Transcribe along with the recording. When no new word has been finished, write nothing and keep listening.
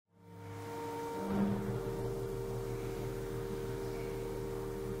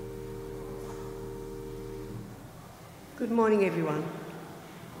Good morning, everyone.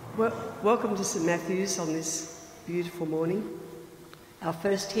 Welcome to St Matthew's on this beautiful morning. Our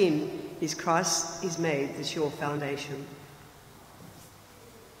first hymn is Christ is Made the Sure Foundation.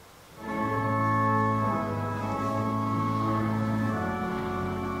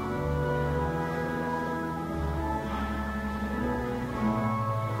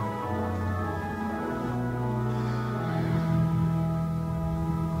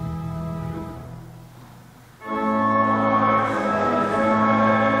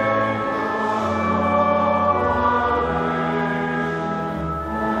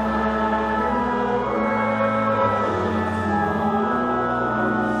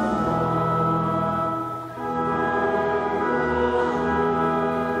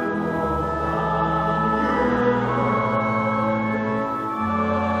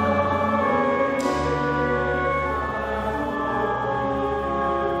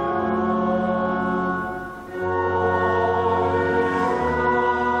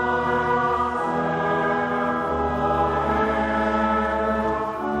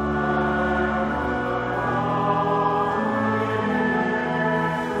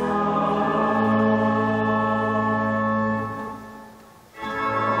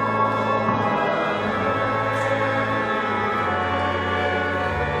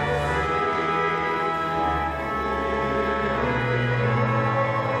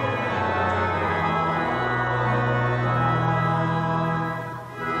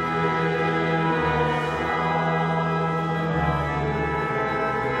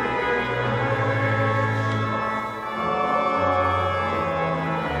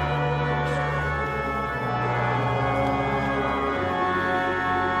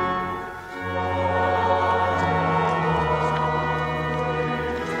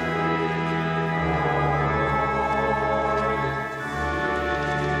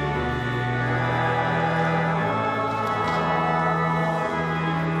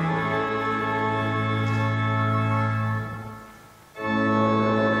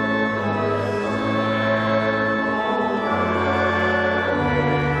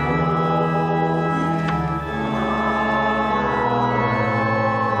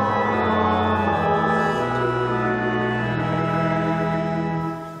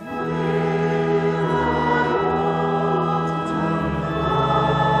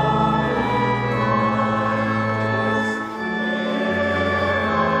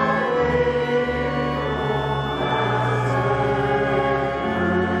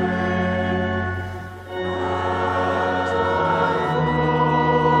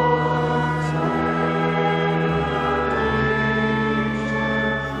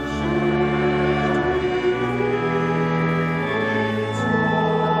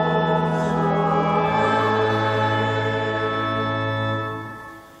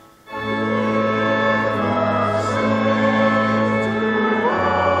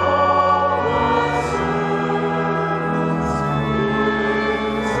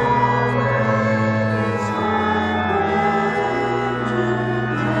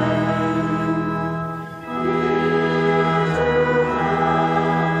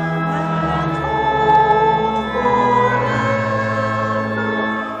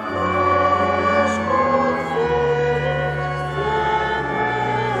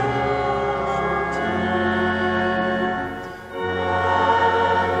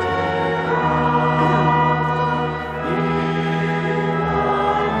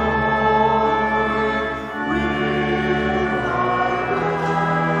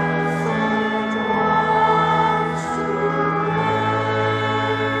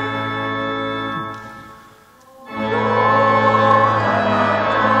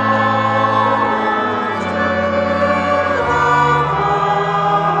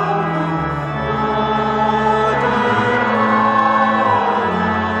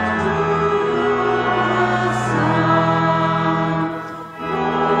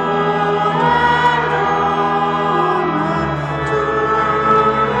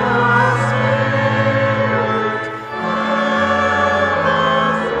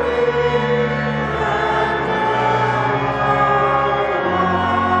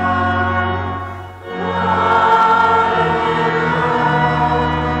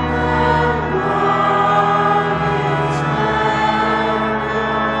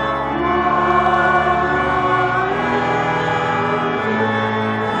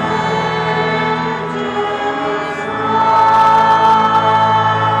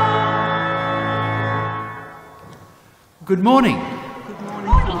 Good morning. Good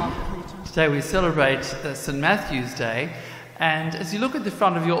morning. Today we celebrate St Matthew's Day, and as you look at the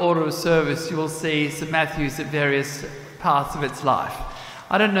front of your order of service, you will see St Matthew's at various parts of its life.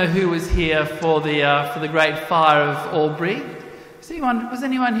 I don't know who was here for the Great Fire of Albury. Was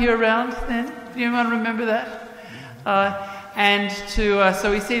anyone here around then? Do anyone remember that?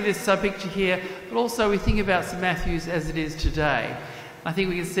 So we see this picture here, but also we think about St Matthew's as it is today. I think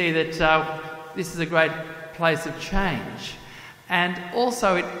we can see that this is a great place of change. And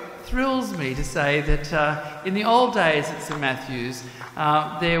also it thrills me to say that in the old days at St Matthew's,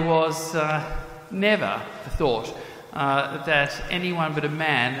 there was never a thought that anyone but a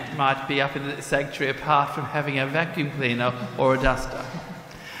man might be up in the sanctuary apart from having a vacuum cleaner or a duster.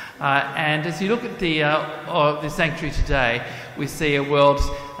 And as you look at the sanctuary today, we see a world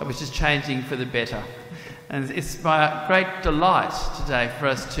which is changing for the better. And it's my great delight today for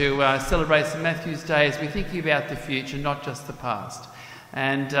us to celebrate St Matthew's Day as we're thinking about the future, not just the past.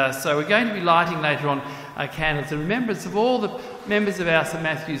 And so we're going to be lighting later on candles in remembrance of all the members of our St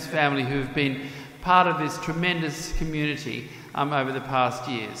Matthew's family who have been part of this tremendous community over the past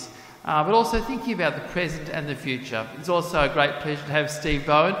years. But also thinking about the present and the future. It's also a great pleasure to have Steve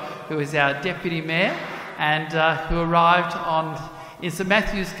Bowen, who is our Deputy Mayor and who arrived in St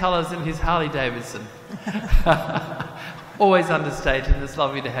Matthew's colours in his Harley Davidson. Always understated, and it's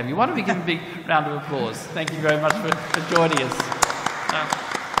lovely to have you. Why don't we give him a big round of applause? Thank you very much for joining us.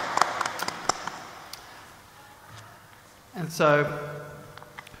 And so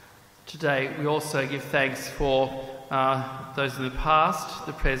today we also give thanks for those in the past,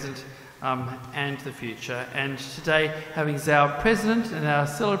 the present and the future. And today, having as our president and our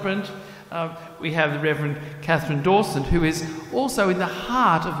celebrant, we have the Reverend Catherine Dawson, who is also in the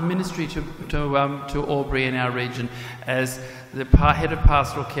heart of ministry to Albury and our region as the head of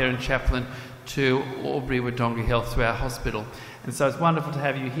pastoral care and chaplain to Albury Wodonga Health, to our hospital. And so it's wonderful to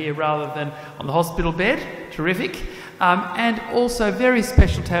have you here rather than on the hospital bed. Terrific. And also very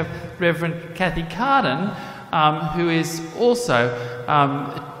special to have Reverend Kathy Carden, who is also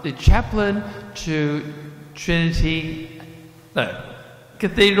the chaplain to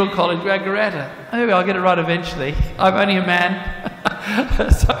Cathedral College, Wangaratta. Maybe I'll get it right eventually. I'm only a man.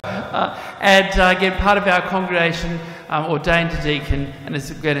 And again, part of our congregation, ordained to deacon, and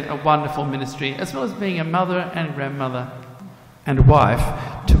it's again a wonderful ministry, as well as being a mother and grandmother and wife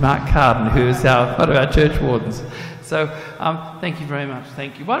to Mark Carden, who is one of our church wardens. So thank you very much.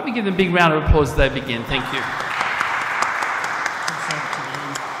 Thank you. Why don't we give them a big round of applause as they begin? Thank you.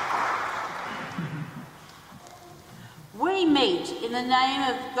 We meet in the name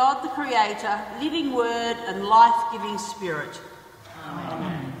of God the Creator, living Word and life-giving Spirit.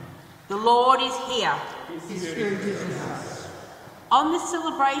 Amen. The Lord is here. His Spirit is with us. On this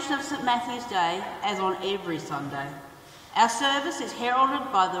celebration of St Matthew's Day, as on every Sunday, our service is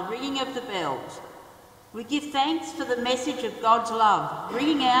heralded by the ringing of the bells. We give thanks for the message of God's love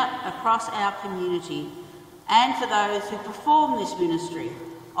ringing out across our community, and for those who perform this ministry,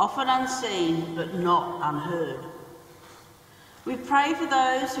 often unseen but not unheard. We pray for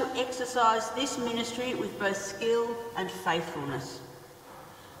those who exercise this ministry with both skill and faithfulness.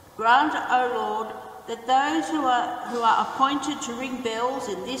 Grant, O Lord, that those who are appointed to ring bells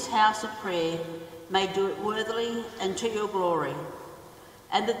in this house of prayer may do it worthily and to your glory,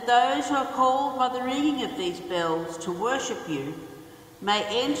 and that those who are called by the ringing of these bells to worship you may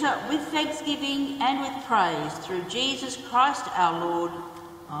enter with thanksgiving and with praise through Jesus Christ our Lord.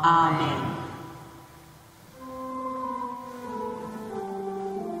 Amen.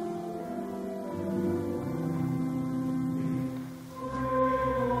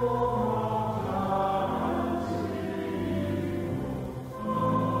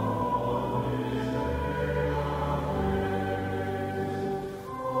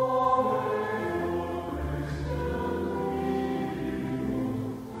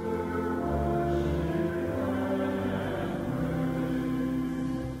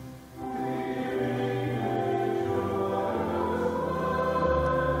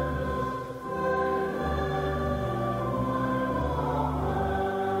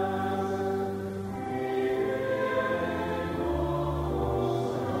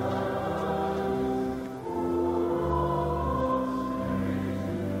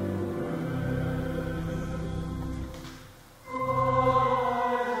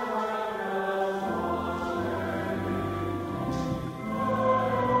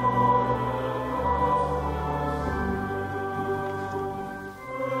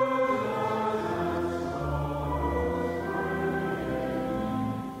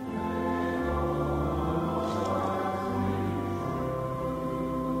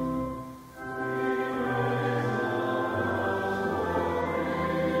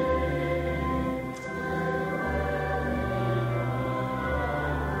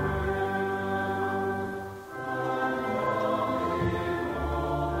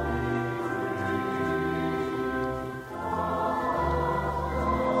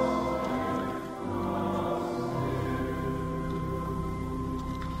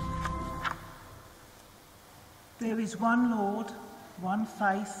 There is one Lord, one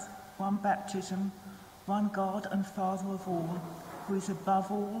faith, one baptism, one God and Father of all, who is above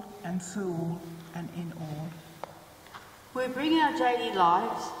all and through all and in all. We bring our daily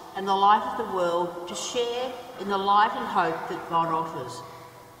lives and the life of the world to share in the light and hope that God offers.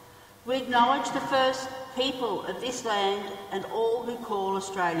 We acknowledge the first people of this land and all who call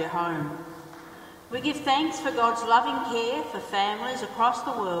Australia home. We give thanks for God's loving care for families across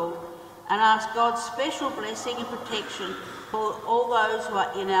the world and ask God's special blessing and protection for all those who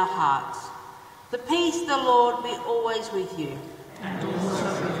are in our hearts. The peace of the Lord be always with you. And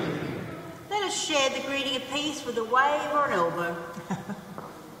also with you. Let us share the greeting of peace with a wave or an elbow.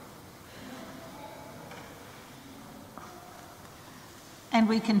 And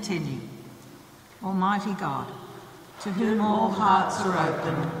we continue. Almighty God, to whom all hearts are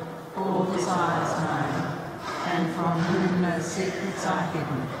open, all desires known, and from whom no secrets are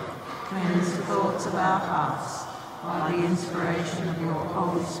hidden, cleanse the thoughts of our hearts by the inspiration of your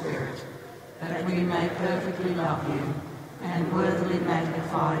Holy Spirit, that we may perfectly love you and worthily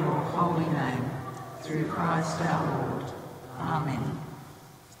magnify your holy name, through Christ our Lord. Amen.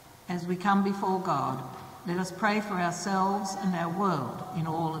 As we come before God, let us pray for ourselves and our world in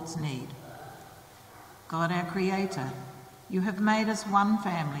all its need. God, our Creator, you have made us one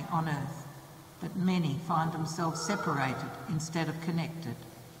family on earth, but many find themselves separated instead of connected.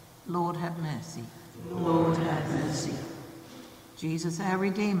 Lord, have mercy. Lord, have mercy. Jesus, our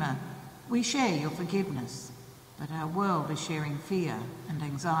Redeemer, we share your forgiveness, but our world is sharing fear and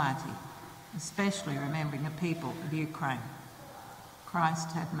anxiety, especially remembering the people of Ukraine.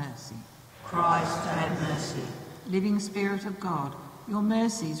 Christ, have mercy. Christ, have mercy. Living Spirit of God, your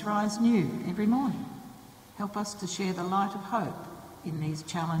mercies rise new every morning. Help us to share the light of hope in these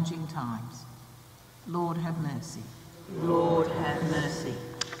challenging times. Lord, have mercy. Lord, have mercy.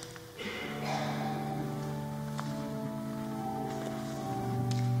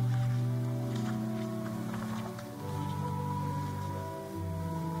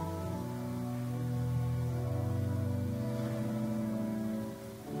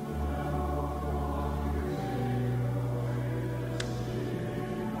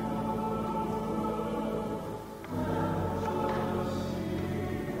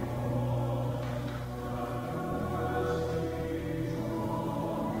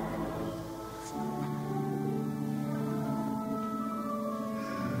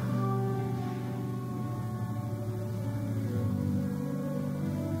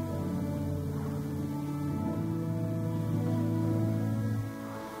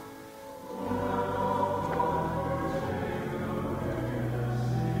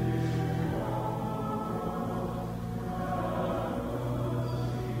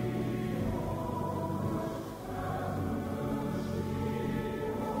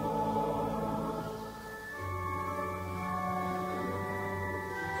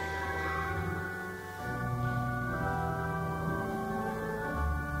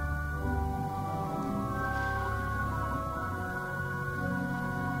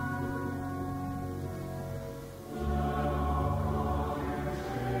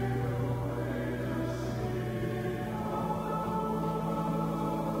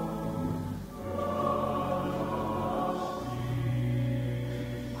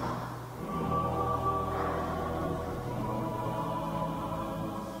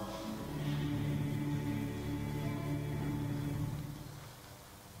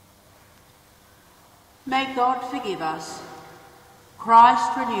 May God forgive us,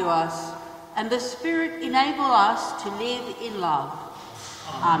 Christ renew us, and the Spirit enable us to live in love.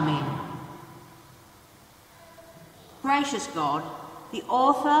 Amen. Gracious God, the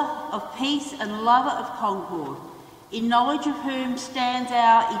author of peace and lover of concord, in knowledge of whom stands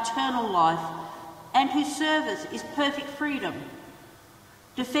our eternal life, and whose service is perfect freedom,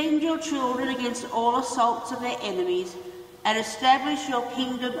 defend your children against all assaults of their enemies, and establish your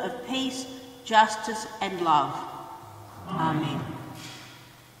kingdom of peace, justice and love. Amen.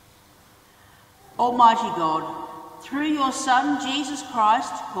 Almighty God, through your Son Jesus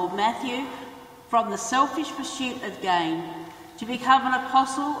Christ, called Matthew, from the selfish pursuit of gain to become an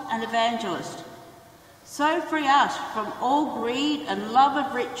apostle and evangelist, so free us from all greed and love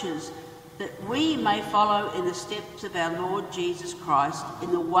of riches, that we may follow in the steps of our Lord Jesus Christ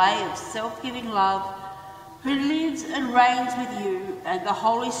in the way of self-giving love, who lives and reigns with you and the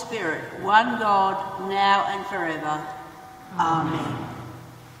Holy Spirit, one God, now and forever. Amen.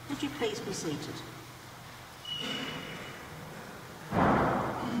 Would you please be seated?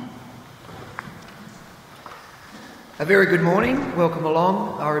 A very good morning. Welcome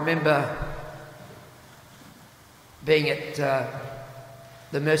along. I remember being at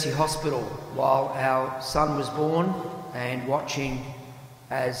the Mercy Hospital while our son was born and watching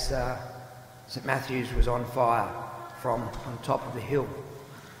as St Matthew's was on fire from on top of the hill.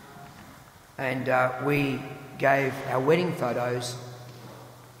 And we gave our wedding photos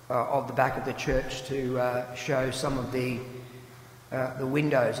of the back of the church to show some of the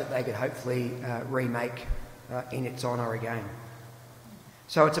windows that they could hopefully remake in its honour again.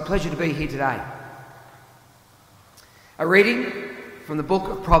 So it's a pleasure to be here today. A reading from the book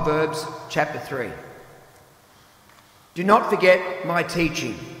of Proverbs, chapter 3. Do not forget my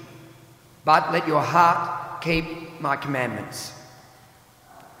teaching, but let your heart keep my commandments.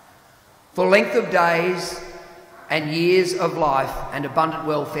 For length of days and years of life and abundant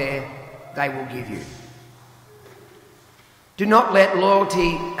welfare they will give you. Do not let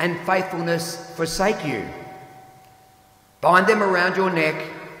loyalty and faithfulness forsake you. Bind them around your neck,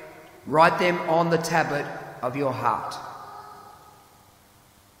 write them on the tablet of your heart.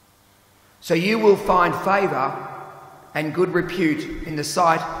 So you will find favour and good repute in the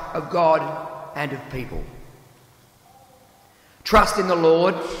sight of God and of people. Trust in the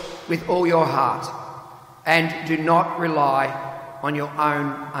Lord with all your heart and do not rely on your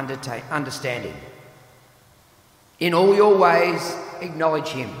own understanding. In all your ways acknowledge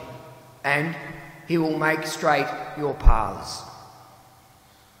him, and he will make straight your paths.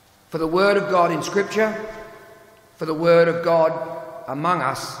 For the word of God in Scripture, for the word of God among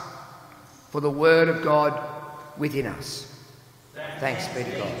us, for the word of God within us. Thanks be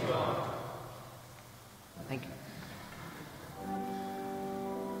to God. Thank you.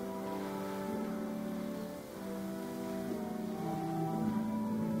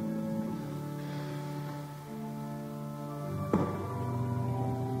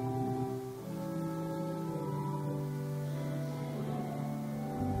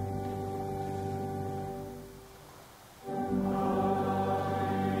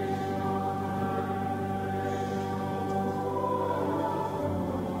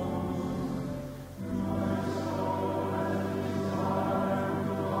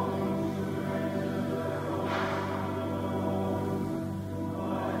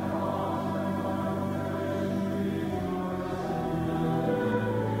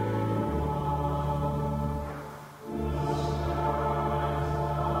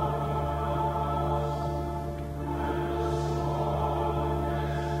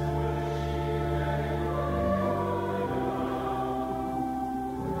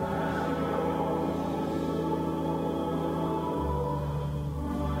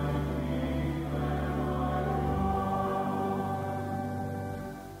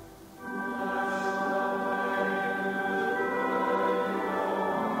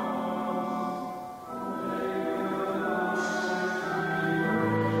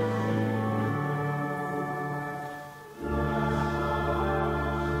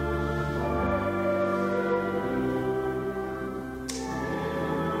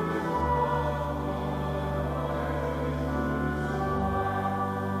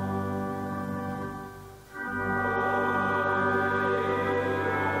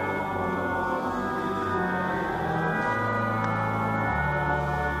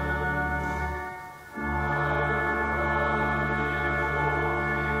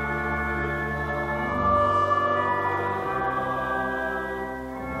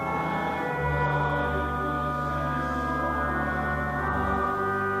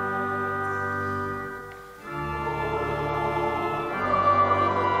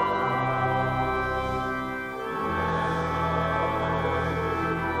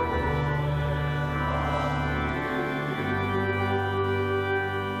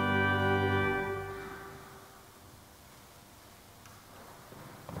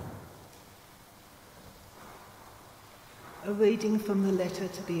 A reading from the letter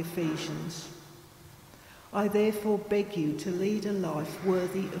to the Ephesians. I therefore beg you to lead a life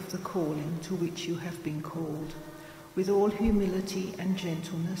worthy of the calling to which you have been called, with all humility and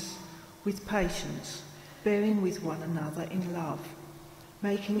gentleness, with patience, bearing with one another in love,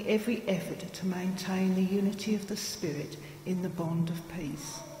 making every effort to maintain the unity of the Spirit in the bond of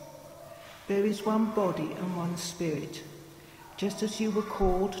peace. There is one body and one Spirit, just as you were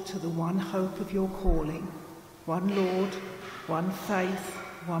called to the one hope of your calling, one Lord, one faith,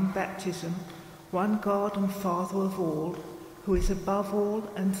 one baptism, one God and Father of all, who is above all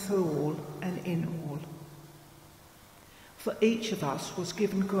and through all and in all. For each of us was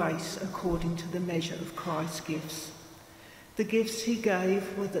given grace according to the measure of Christ's gifts. The gifts he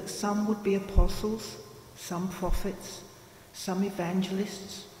gave were that some would be apostles, some prophets, some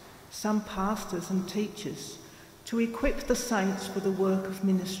evangelists, some pastors and teachers, to equip the saints for the work of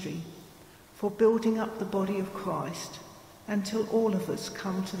ministry, for building up the body of Christ, until all of us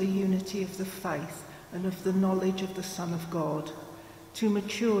come to the unity of the faith and of the knowledge of the Son of God, to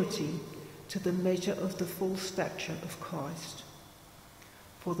maturity, to the measure of the full stature of Christ.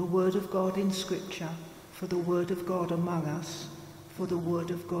 For the word of God in Scripture, for the word of God among us, for the word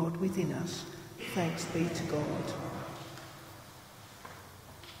of God within us, thanks be to God.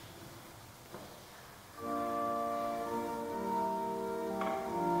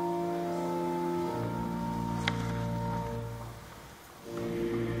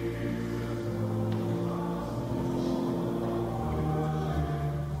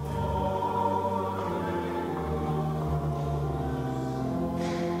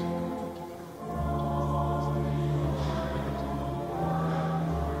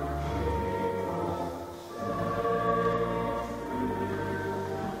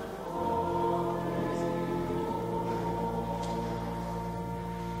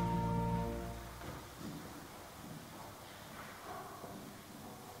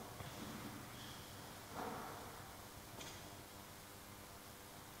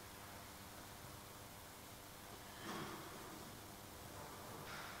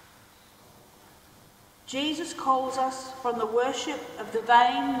 Jesus calls us from the worship of the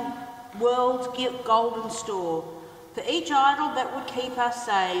vain world's golden store, for each idol that would keep us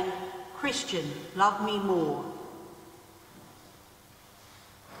saying, "Christian, love me more."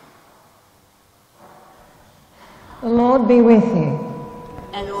 The Lord be with you.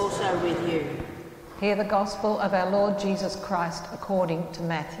 And also with you. Hear the gospel of our Lord Jesus Christ according to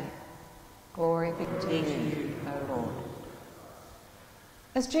Matthew. Glory be to you, O Lord.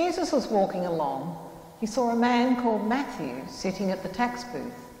 As Jesus was walking along, he saw a man called Matthew sitting at the tax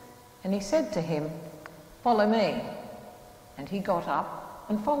booth, and he said to him, "Follow me." And he got up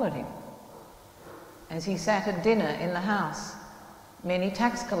and followed him. As he sat at dinner in the house, many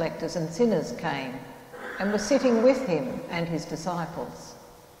tax collectors and sinners came and were sitting with him and his disciples.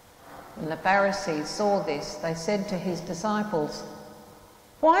 When the Pharisees saw this, they said to his disciples,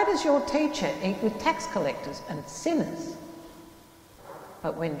 "Why does your teacher eat with tax collectors and sinners?"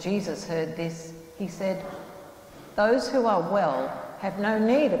 But when Jesus heard this, he said, "Those who are well have no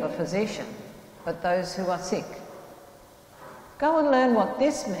need of a physician, but those who are sick. Go and learn what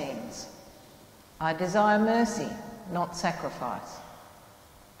this means. I desire mercy, not sacrifice.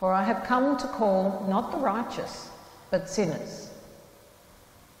 For I have come to call not the righteous, but sinners."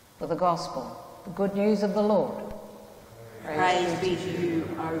 For the gospel, the good news of the Lord. Praise be to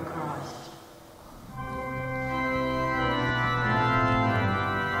you, O Christ.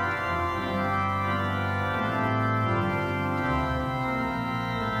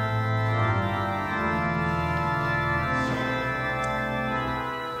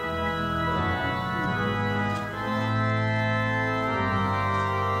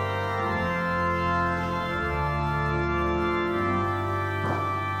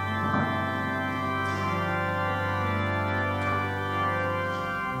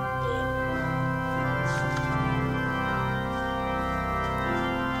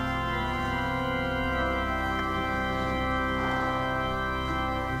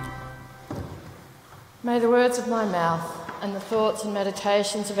 May the words of my mouth and the thoughts and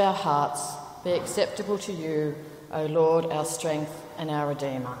meditations of our hearts be acceptable to you, O Lord, our strength and our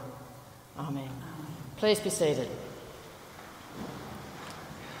Redeemer. Amen. Please be seated.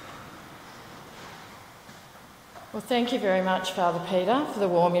 Well, thank you very much, Father Peter, for the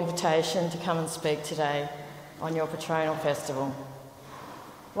warm invitation to come and speak today on your Patronal Festival.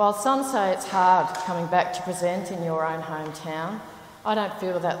 While some say it's hard coming back to present in your own hometown, I don't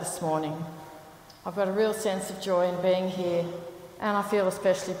feel that this morning. I've got a real sense of joy in being here, and I feel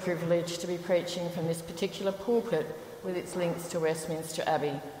especially privileged to be preaching from this particular pulpit with its links to Westminster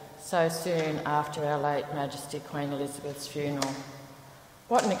Abbey so soon after our late Majesty Queen Elizabeth's funeral.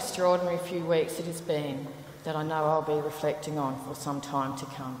 What an extraordinary few weeks it has been that I know I'll be reflecting on for some time to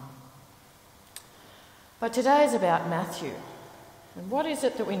come. But today is about Matthew, and what is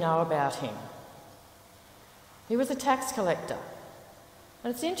it that we know about him? He was a tax collector.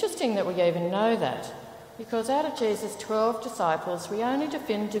 And it's interesting that we even know that, because out of Jesus' 12 disciples, we only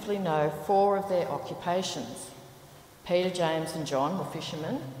definitively know 4 of their occupations. Peter, James and John were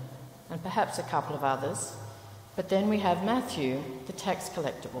fishermen, and perhaps a couple of others. But then we have Matthew, the tax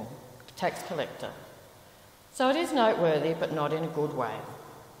collector. So it is noteworthy, but not in a good way.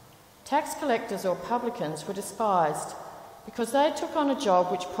 Tax collectors or publicans were despised because they took on a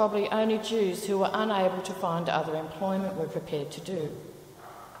job which probably only Jews who were unable to find other employment were prepared to do.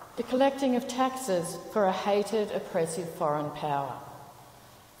 The collecting of taxes for a hated, oppressive foreign power,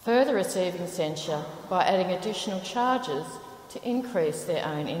 further receiving censure by adding additional charges to increase their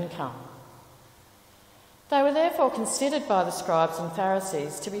own income. They were therefore considered by the scribes and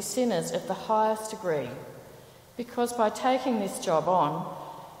Pharisees to be sinners of the highest degree, because by taking this job on,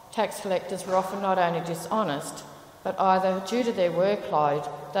 tax collectors were often not only dishonest, but either due to their workload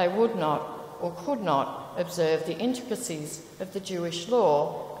they would not or could not observe the intricacies of the Jewish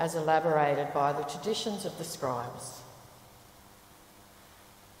law as elaborated by the traditions of the scribes.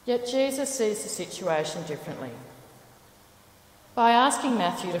 Yet Jesus sees the situation differently. By asking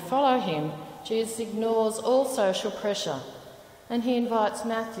Matthew to follow him, Jesus ignores all social pressure and he invites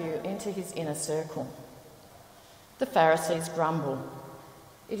Matthew into his inner circle. The Pharisees grumble.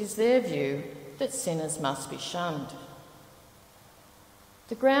 It is their view that sinners must be shunned.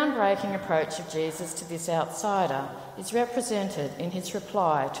 The groundbreaking approach of Jesus to this outsider is represented in his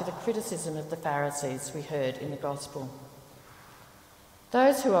reply to the criticism of the Pharisees we heard in the Gospel.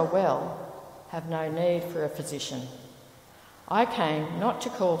 Those who are well have no need for a physician. I came not to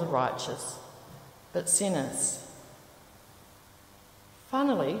call the righteous, but sinners.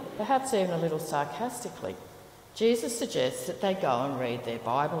 Funnily, perhaps even a little sarcastically, Jesus suggests that they go and read their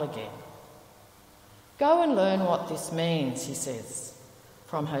Bible again. Go and learn what this means, he says,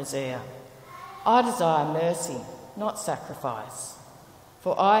 from Hosea. I desire mercy, not sacrifice,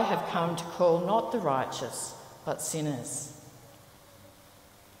 for I have come to call not the righteous, but sinners.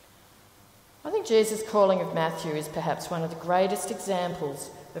 I think Jesus' calling of Matthew is perhaps one of the greatest examples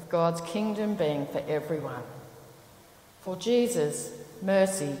of God's kingdom being for everyone. For Jesus,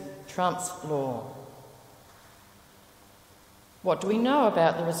 mercy trumps law. What do we know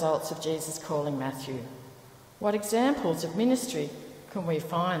about the results of Jesus calling Matthew? What examples of ministry can we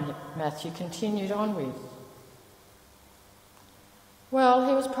find that Matthew continued on with? Well,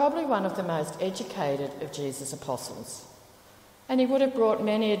 he was probably one of the most educated of Jesus' apostles, and he would have brought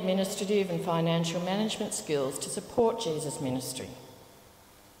many administrative and financial management skills to support Jesus' ministry.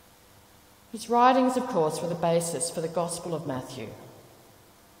 His writings, of course, were the basis for the Gospel of Matthew.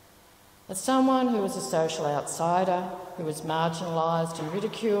 As someone who was a social outsider, who was marginalised and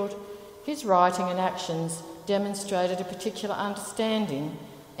ridiculed, his writing and actions demonstrated a particular understanding,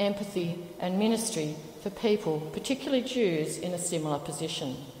 empathy and ministry for people, particularly Jews, in a similar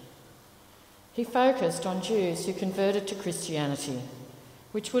position. He focused on Jews who converted to Christianity,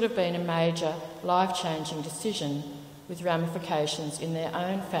 which would have been a major, life-changing decision with ramifications in their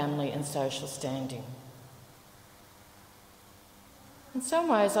own family and social standing. In some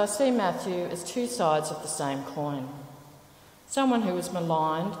ways, I see Matthew as two sides of the same coin. Someone who was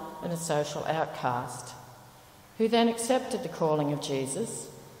maligned and a social outcast, who then accepted the calling of Jesus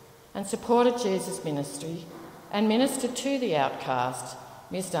and supported Jesus' ministry and ministered to the outcast,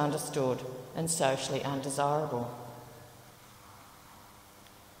 misunderstood and socially undesirable.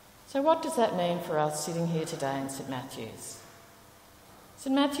 So what does that mean for us sitting here today in St Matthew's?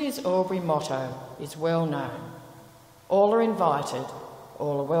 St Matthew's Albury motto is well known. All are invited,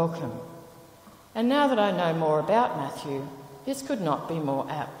 all are welcome. And now that I know more about Matthew, this could not be more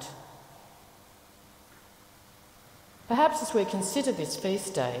apt. Perhaps as we consider this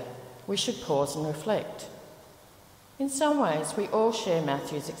feast day, we should pause and reflect. In some ways, we all share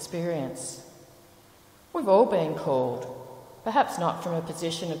Matthew's experience. We've all been called, perhaps not from a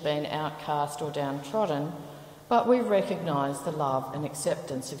position of being outcast or downtrodden, but we recognise the love and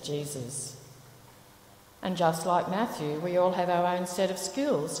acceptance of Jesus. And just like Matthew, we all have our own set of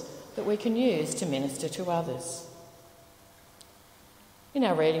skills that we can use to minister to others. In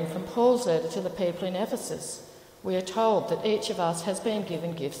our reading from Paul's letter to the people in Ephesus, we are told that each of us has been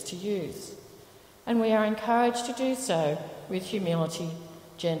given gifts to use, and we are encouraged to do so with humility,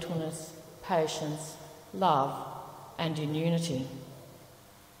 gentleness, patience, love, and in unity.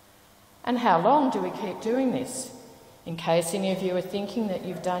 And how long do we keep doing this? In case any of you are thinking that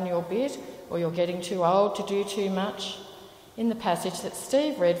you've done your bit or you're getting too old to do too much, in the passage that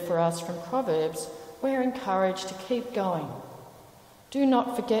Steve read for us from Proverbs, we're encouraged to keep going. Do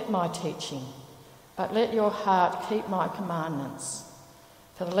not forget my teaching, but let your heart keep my commandments.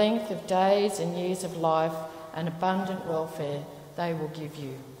 For the length of days and years of life and abundant welfare they will give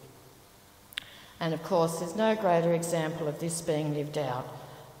you. And of course, there's no greater example of this being lived out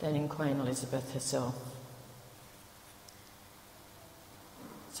than in Queen Elizabeth herself.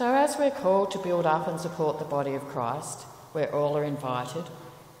 So as we're called to build up and support the body of Christ, where all are invited,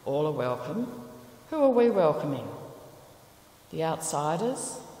 all are welcome, who are we welcoming? The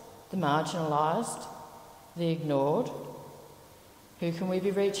outsiders, the marginalised, the ignored? Who can we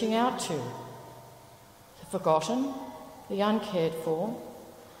be reaching out to? The forgotten, the uncared for,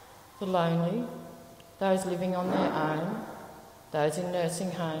 the lonely, those living on their own, those in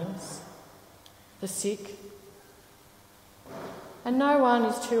nursing homes, the sick. And no one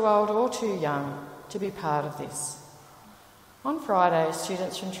is too old or too young to be part of this. On Friday,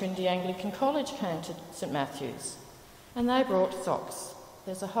 students from Trinity Anglican College came to St Matthew's and they brought socks.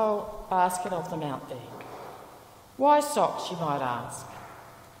 There's a whole basket of them out there. Why socks, you might ask?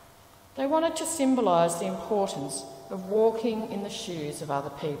 They wanted to symbolise the importance of walking in the shoes of other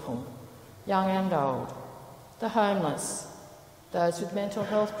people, young and old, the homeless, those with mental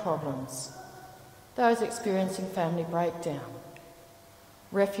health problems, those experiencing family breakdown,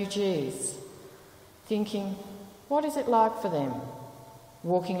 refugees, thinking, what is it like for them?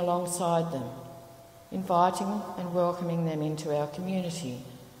 Walking alongside them, inviting and welcoming them into our community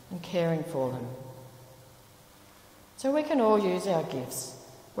and caring for them. So we can all use our gifts,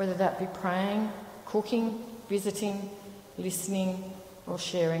 whether that be praying, cooking, visiting, listening, or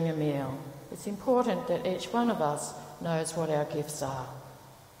sharing a meal. It's important that each one of us knows what our gifts are.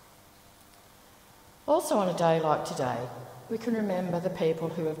 Also on a day like today, we can remember the people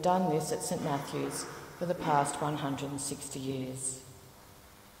who have done this at St Matthew's for the past 160 years.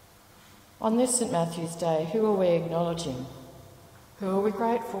 On this St Matthew's Day, who are we acknowledging? Who are we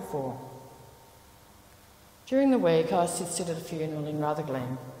grateful for? During the week, I assisted at a funeral in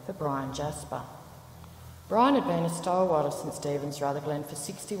Rutherglen for Brian Jasper. Brian had been a stalwart of St Stephen's Rutherglen for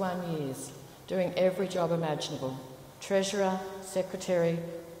 61 years, doing every job imaginable: treasurer, secretary,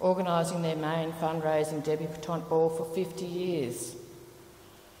 organising their main fundraising debutante ball for 50 years.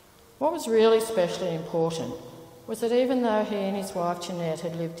 What was really special and important was that even though he and his wife Jeanette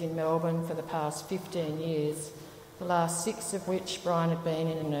had lived in Melbourne for the past 15 years, the last 6 of which Brian had been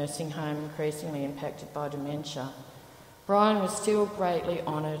in a nursing home increasingly impacted by dementia, Brian was still greatly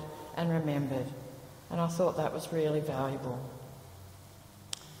honoured and remembered, and I thought that was really valuable.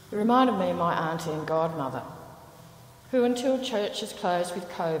 It reminded me of my auntie and godmother, who until churches closed with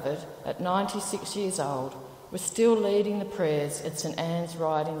COVID at 96 years old was still leading the prayers at St Anne's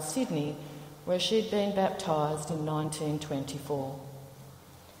Ride in Sydney, where she'd been baptised in 1924.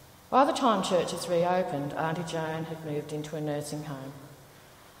 By the time churches reopened, Auntie Joan had moved into a nursing home.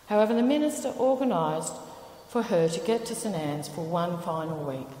 However, the minister organised for her to get to St Anne's for one final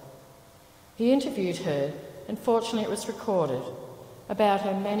week. He interviewed her, and fortunately it was recorded, about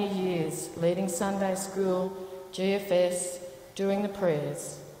her many years leading Sunday school, GFS, doing the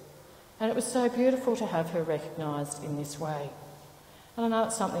prayers. And it was so beautiful to have her recognised in this way. And I know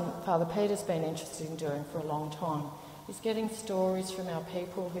it's something Father Peter's been interested in doing for a long time, is getting stories from our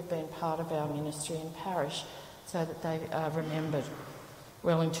people who've been part of our ministry and parish so that they are remembered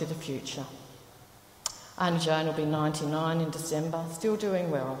well into the future. Auntie Joan will be 99 in December, still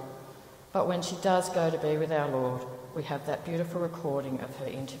doing well, but when she does go to be with our Lord, we have that beautiful recording of her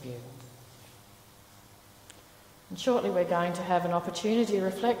interview. And shortly we're going to have an opportunity to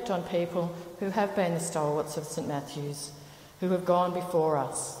reflect on people who have been the stalwarts of St Matthew's, who have gone before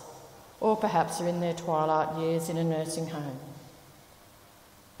us, or perhaps are in their twilight years in a nursing home.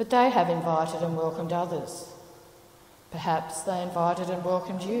 But they have invited and welcomed others. Perhaps they invited and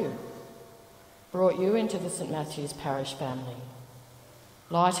welcomed you, brought you into the St Matthew's parish family,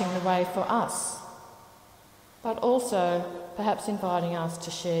 lighting the way for us, but also perhaps inviting us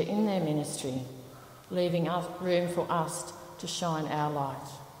to share in their ministry, leaving room for us to shine our light.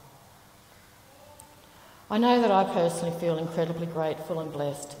 I know that I personally feel incredibly grateful and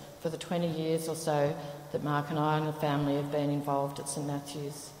blessed for the 20 years or so that Mark and I and the family have been involved at St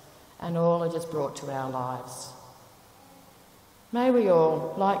Matthew's, and all it has brought to our lives. May we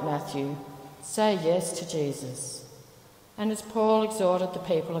all, like Matthew, say yes to Jesus, and as Paul exhorted the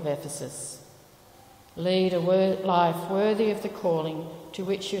people of Ephesus, lead a life worthy of the calling to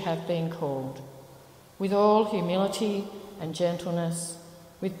which you have been called, with all humility and gentleness,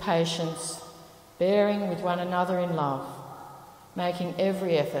 with patience, bearing with one another in love, making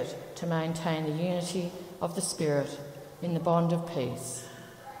every effort to maintain the unity of the Spirit in the bond of peace.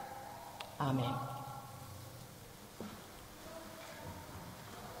 Amen.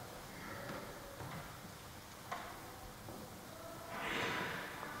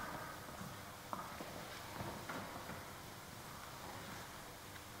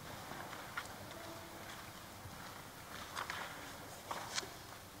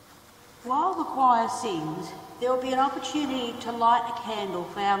 While the choir sings, there will be an opportunity to light a candle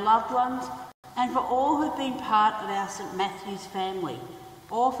for our loved ones and for all who've been part of our St Matthew's family,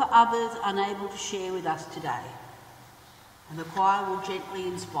 or for others unable to share with us today. And the choir will gently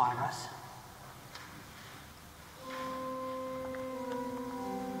inspire us.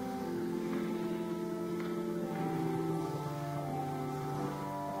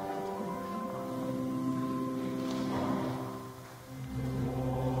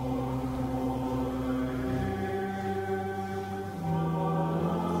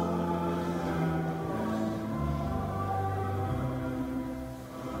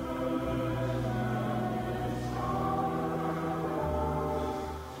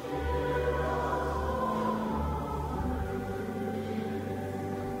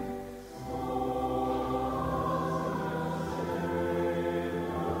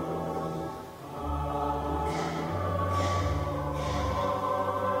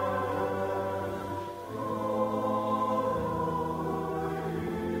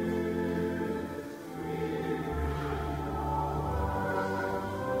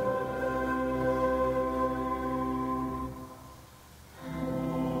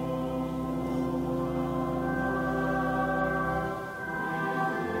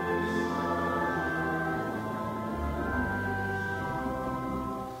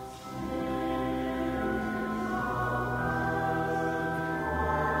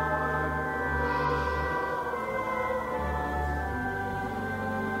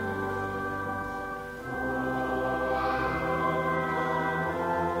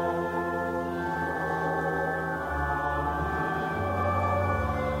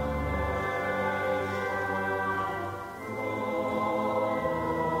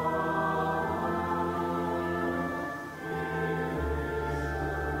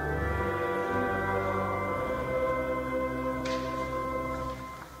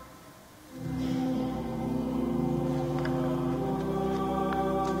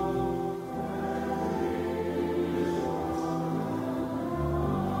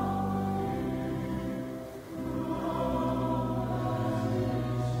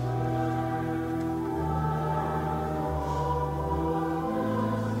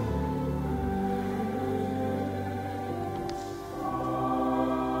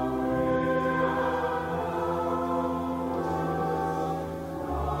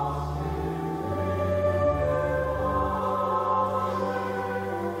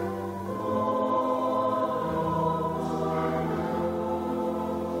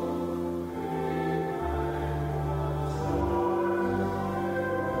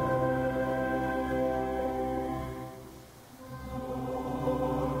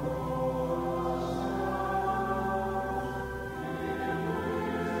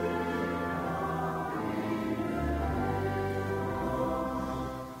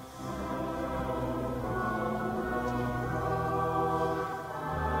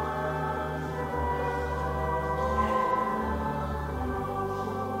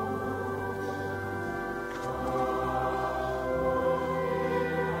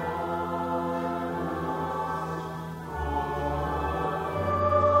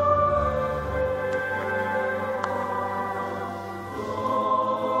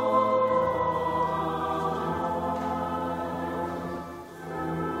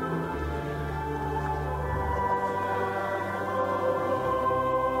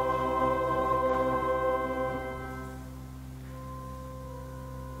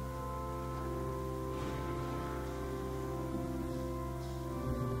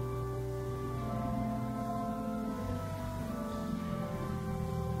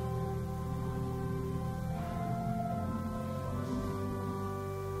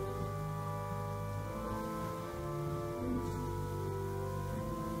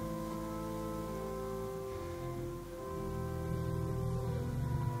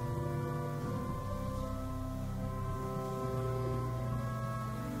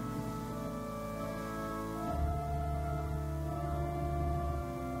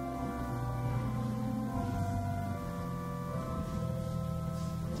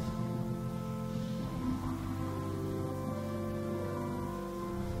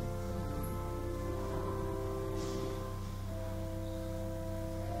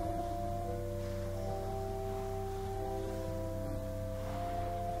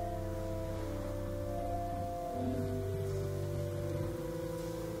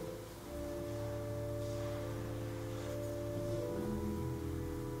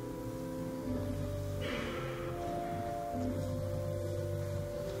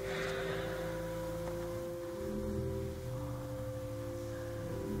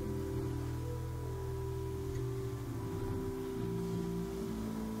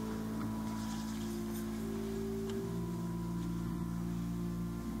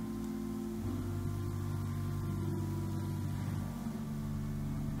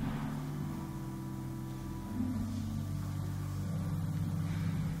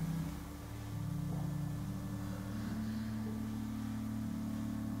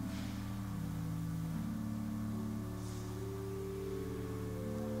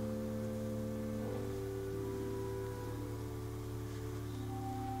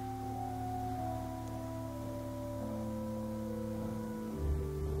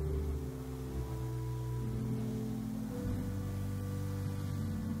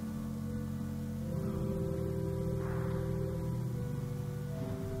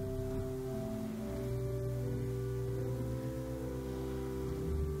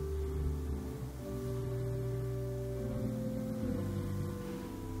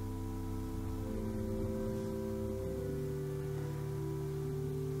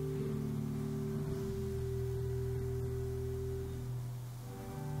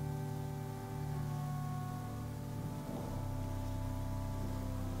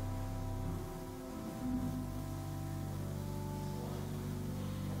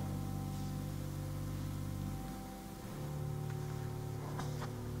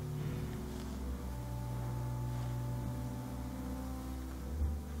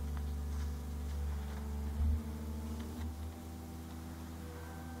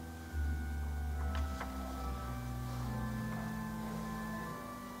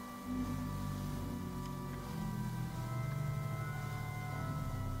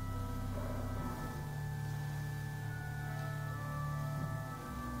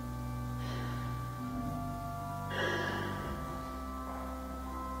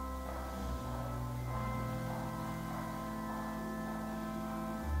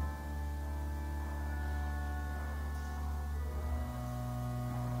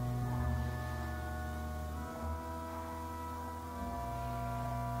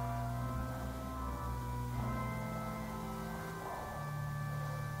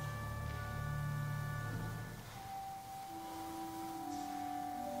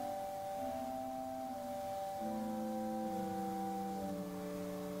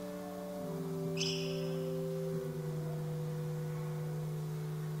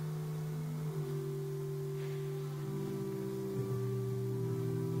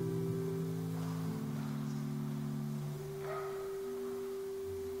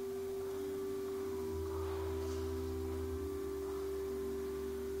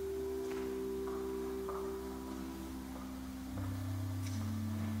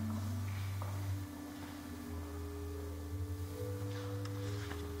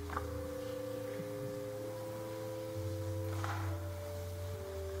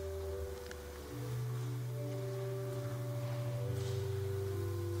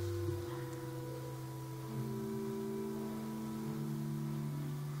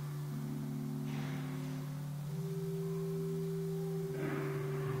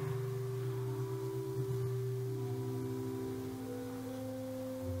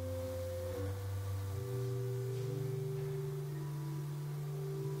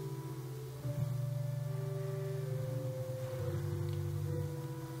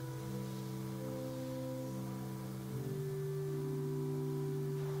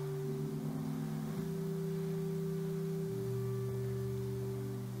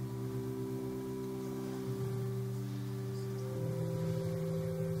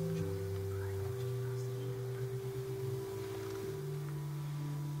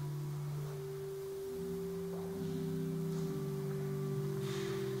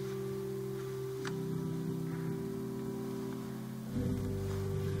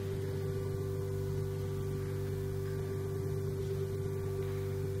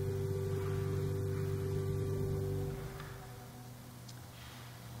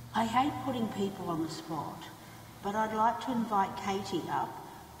 I hate putting people on the spot, but I'd like to invite Katie up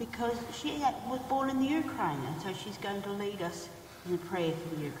because she was born in the Ukraine, and so she's going to lead us in a prayer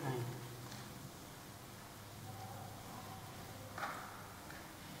for the Ukraine.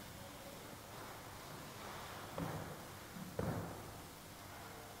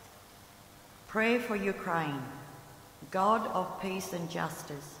 Pray for Ukraine. God of peace and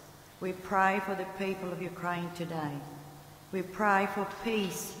justice, we pray for the people of Ukraine today. We pray for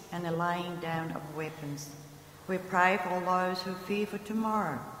peace and the laying down of weapons. We pray for all those who fear for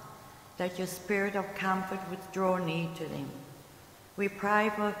tomorrow, that your spirit of comfort would draw near to them. We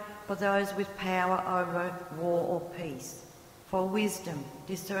pray for those with power over war or peace, for wisdom,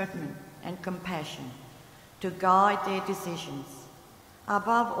 discernment and compassion to guide their decisions.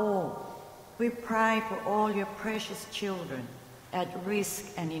 Above all, we pray for all your precious children at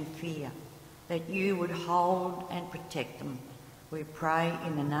risk and in fear, that you would hold and protect them. We pray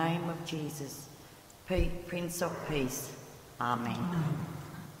in the name of Jesus, Prince of Peace. Amen.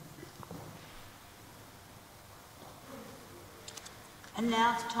 And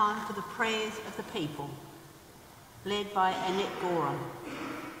now it's time for the prayers of the people, led by Annette Gorham.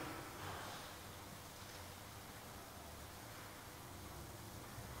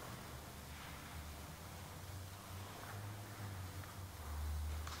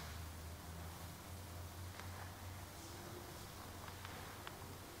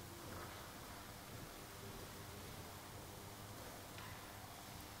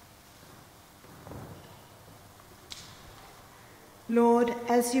 Lord,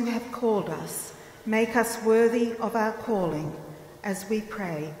 as you have called us, make us worthy of our calling as we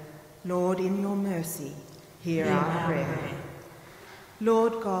pray. Lord, in your mercy, hear our prayer.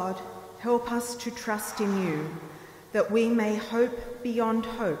 Lord God, help us to trust in you, that we may hope beyond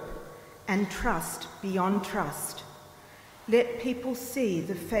hope and trust beyond trust. Let people see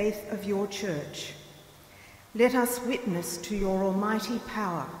the faith of your church. Let us witness to your almighty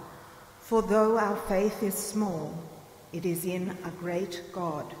power, for though our faith is small, it is in a great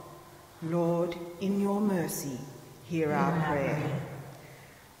God. Lord, in your mercy, hear our prayer.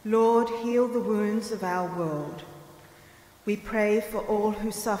 Lord, heal the wounds of our world. We pray for all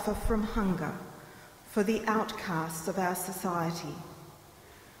who suffer from hunger, for the outcasts of our society.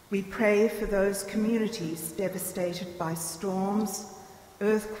 We pray for those communities devastated by storms,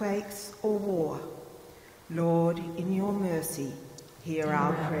 earthquakes, or war. Lord, in your mercy, hear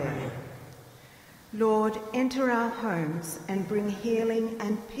our prayer. Lord, enter our homes and bring healing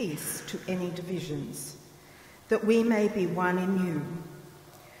and peace to any divisions, that we may be one in you.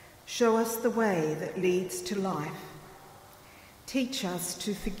 Show us the way that leads to life. Teach us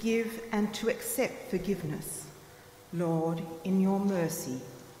to forgive and to accept forgiveness. Lord, in your mercy,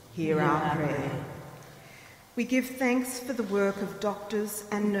 hear our prayer. We give thanks for the work of doctors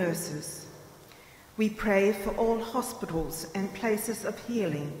and nurses. We pray for all hospitals and places of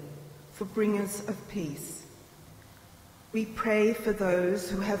healing, for bringers of peace. We pray for those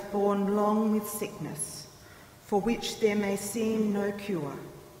who have borne long with sickness, for which there may seem no cure.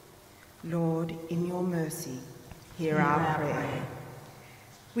 Lord, in your mercy, hear our prayer.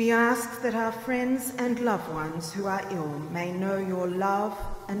 We ask that our friends and loved ones who are ill may know your love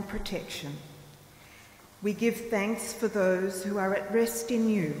and protection. We give thanks for those who are at rest in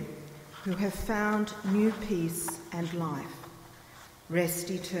you, who have found new peace and life.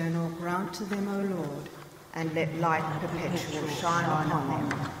 Rest eternal grant to them, O Lord, and let light perpetual shine upon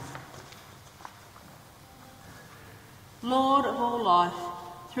them. Lord of all life,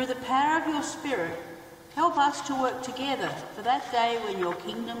 through the power of your Spirit, help us to work together for that day when your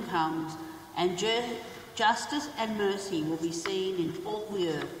kingdom comes and justice and mercy will be seen in all the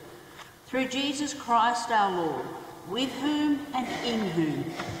earth. Through Jesus Christ our Lord, with whom and in whom,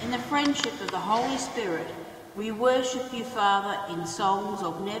 in the friendship of the Holy Spirit, we worship you, Father, in songs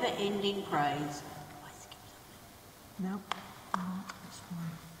of never-ending praise. No.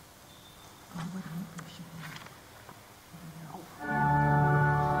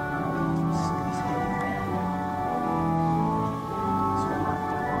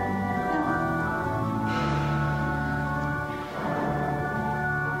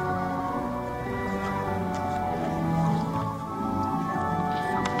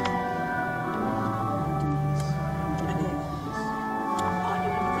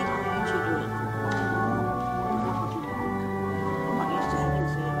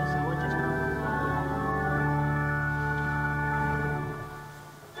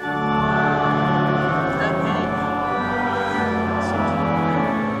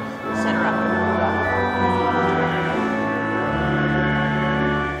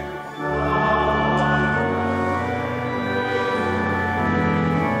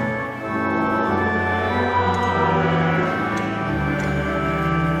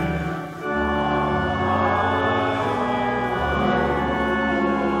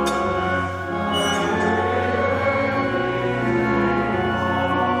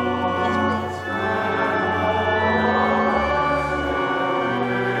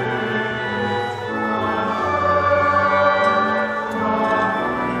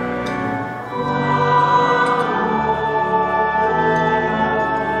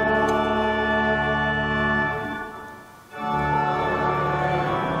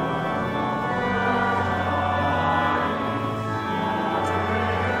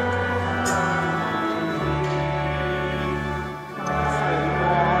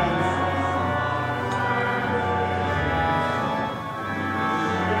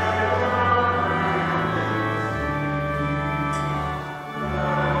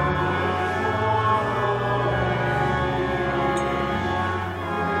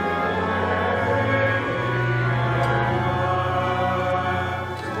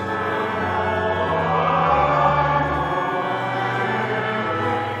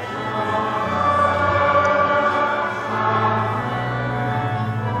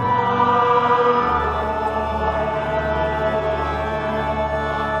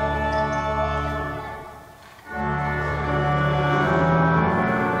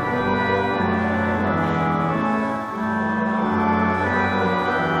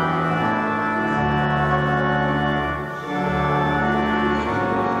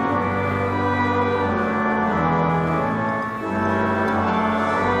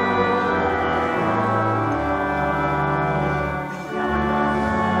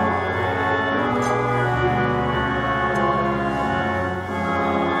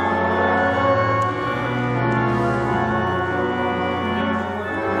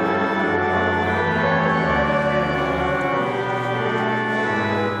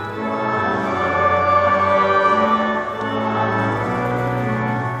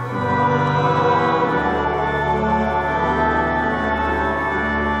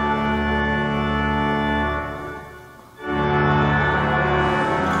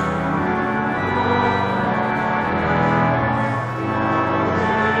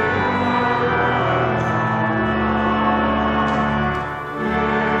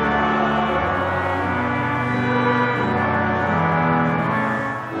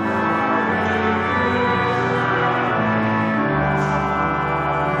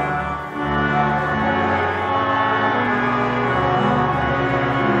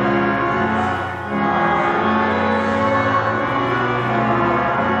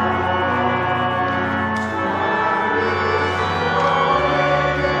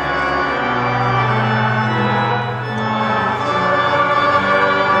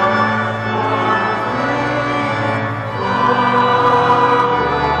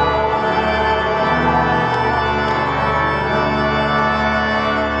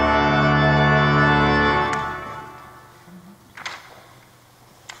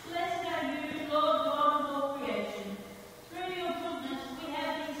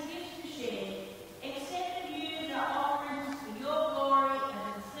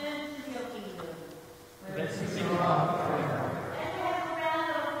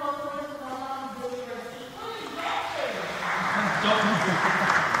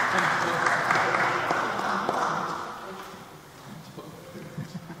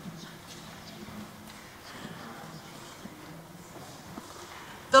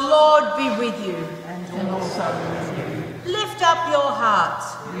 The Lord be with you. And also with you. Lift up your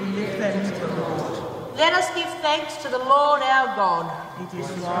hearts. We lift them to the Lord. Let us give thanks to the Lord our God. It is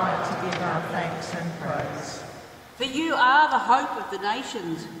right to give our thanks and praise. For you are the hope of the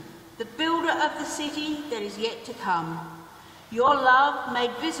nations, the builder of the city that is yet to come. Your love, made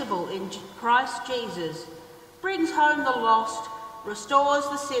visible in Christ Jesus, brings home the lost, restores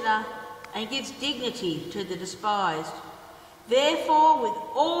the sinner, and gives dignity to the despised. Therefore, with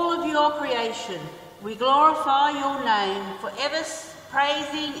all of your creation, we glorify your name, forever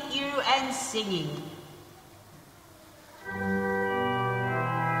praising you and singing.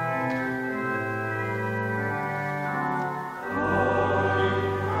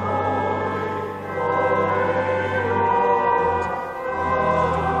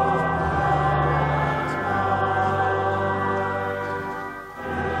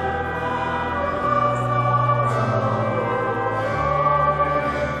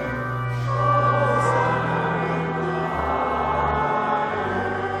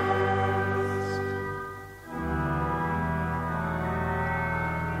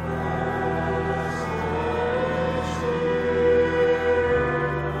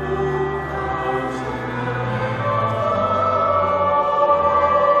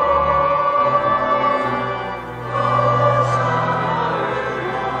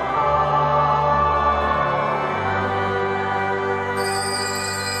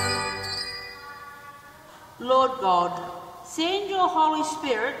 Lord God, send your Holy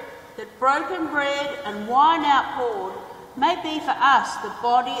Spirit that broken bread and wine outpoured may be for us the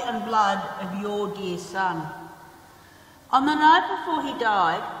body and blood of your dear Son. On the night before he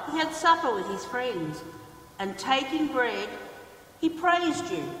died, he had supper with his friends, and taking bread, he praised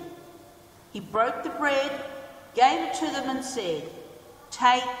you. He broke the bread, gave it to them and said,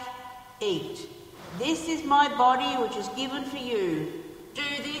 "Take, eat. This is my body which is given for you.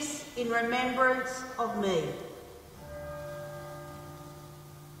 Do this in remembrance of me."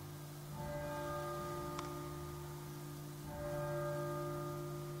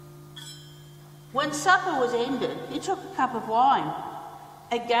 When supper was ended, he took a cup of wine.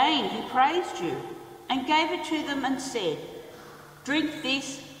 Again he praised you and gave it to them and said, "Drink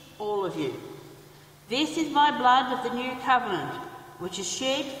this, all of you. This is my blood of the new covenant, which is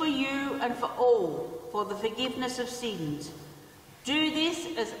shed for you and for all for the forgiveness of sins. Do this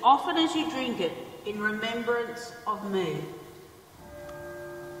as often as you drink it in remembrance of me."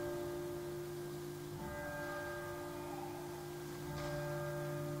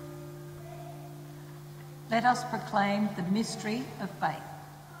 Let us proclaim the mystery of faith.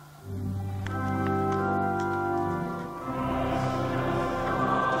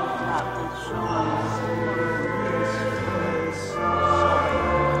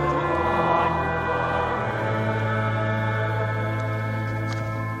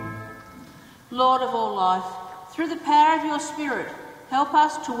 Lord of all life, through the power of your Spirit, help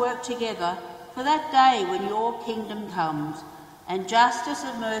us to work together for that day when your kingdom comes, and justice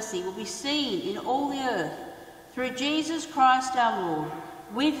and mercy will be seen in all the earth, through Jesus Christ our Lord,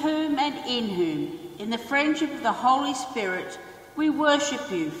 with whom and in whom, in the friendship of the Holy Spirit, we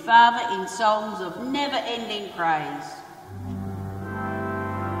worship you, Father, in songs of never-ending praise.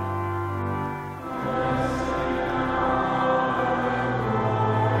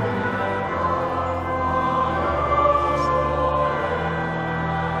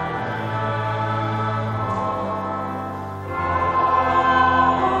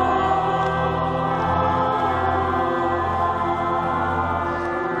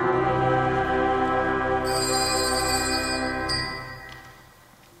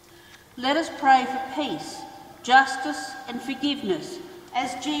 Let us pray for peace, justice and forgiveness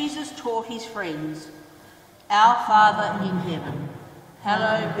as Jesus taught his friends. Our Father in heaven,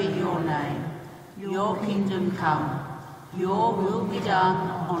 hallowed be your name. Your kingdom come, your will be done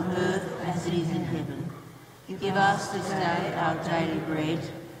on earth as it is in heaven. Give us this day our daily bread,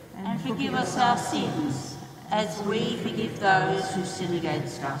 and forgive us our sins as we forgive those who sin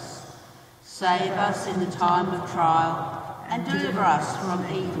against us. Save us in the time of trial and deliver us from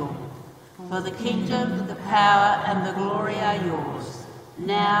evil. For the kingdom, the power and the glory are yours,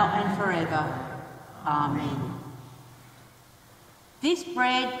 now and forever. Amen. This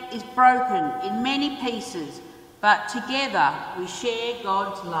bread is broken in many pieces, but together we share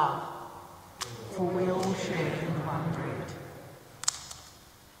God's love. For we all share in one bread.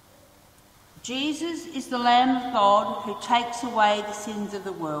 Jesus is the Lamb of God who takes away the sins of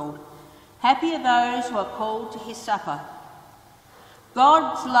the world. Happy are those who are called to his supper.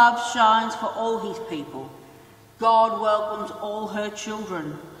 God's love shines for all his people. God welcomes all her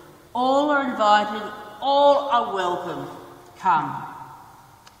children. All are invited, all are welcome. Come.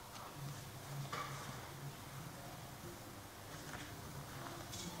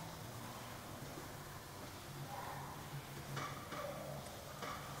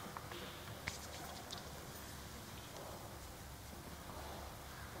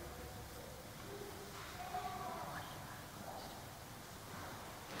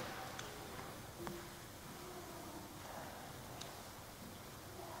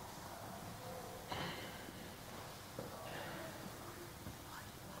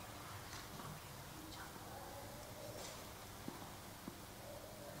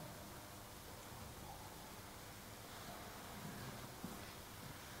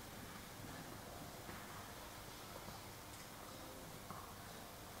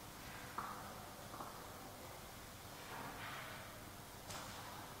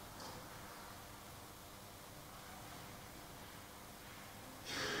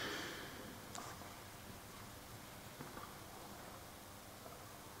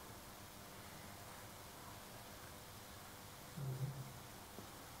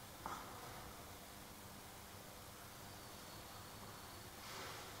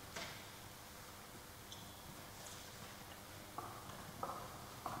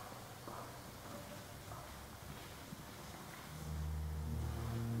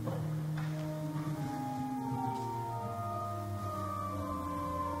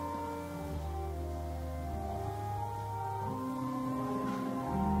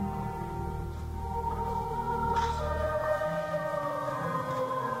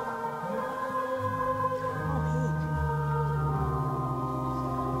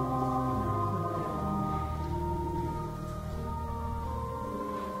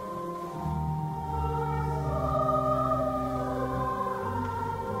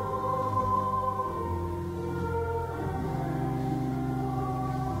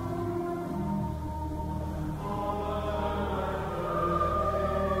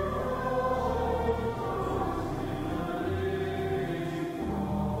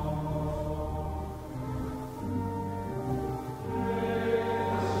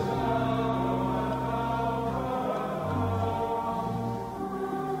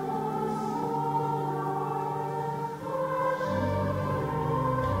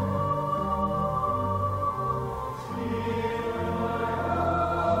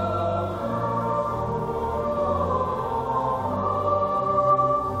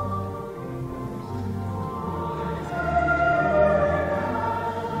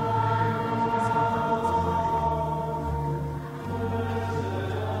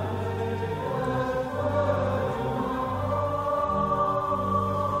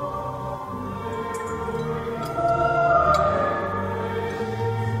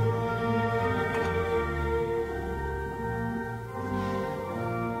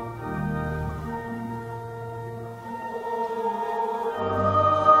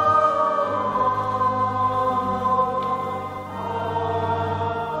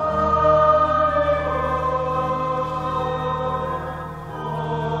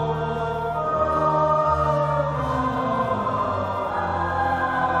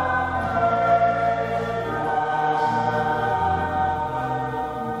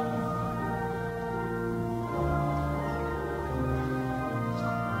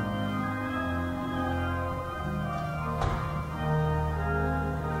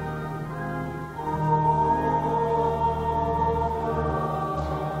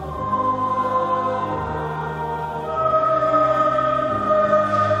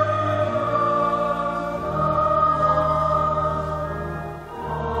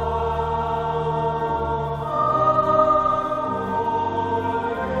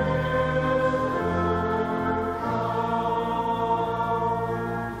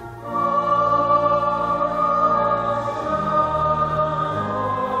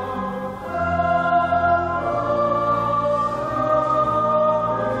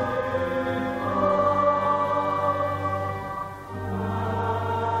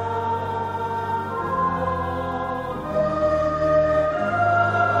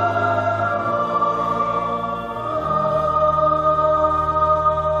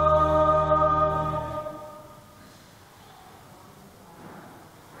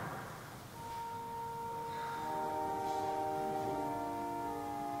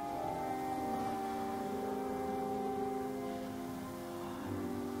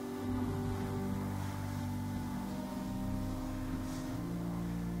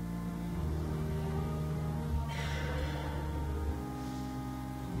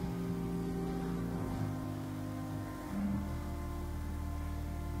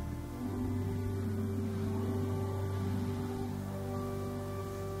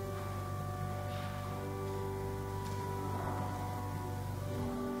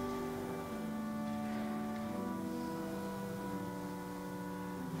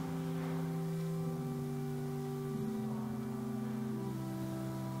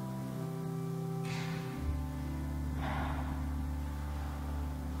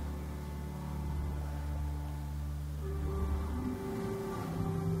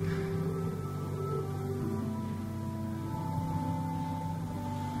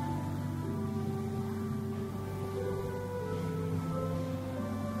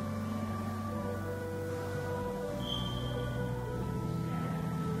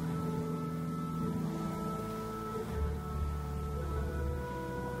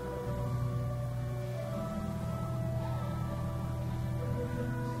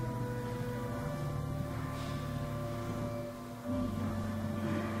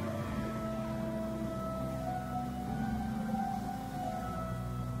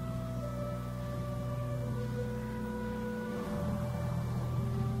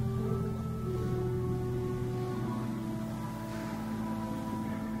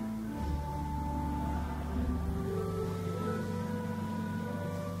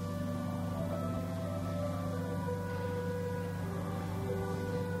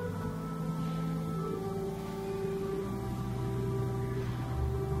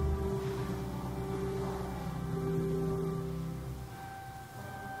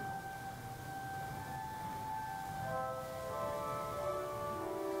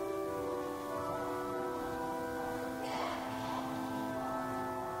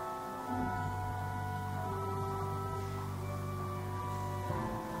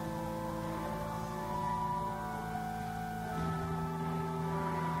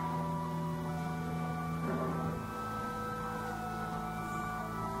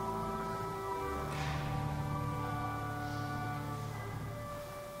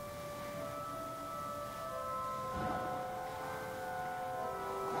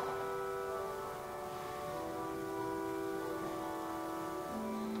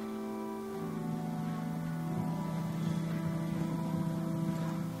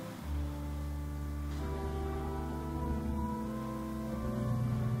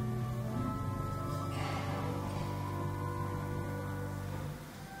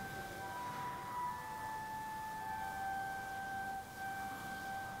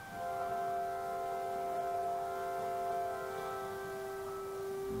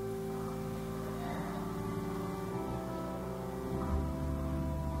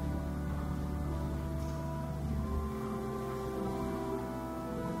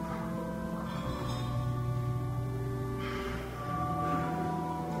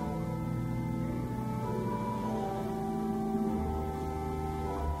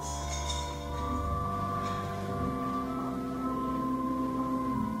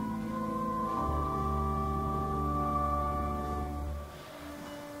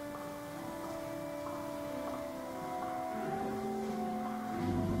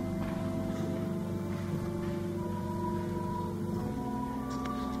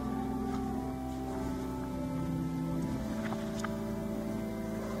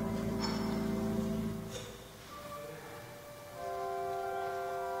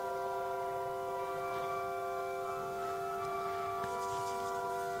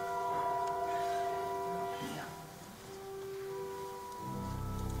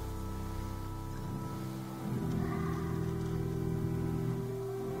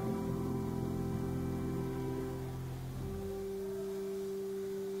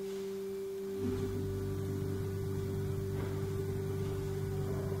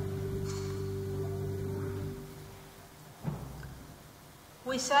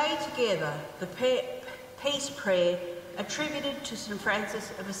 We say together the peace prayer attributed to St. Francis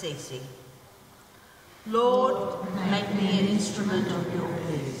of Assisi. Lord, make me an instrument of your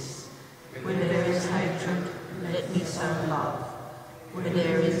peace. Where there is hatred, let me sow love. Where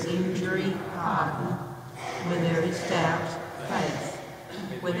there is injury, pardon. Where there is doubt, faith.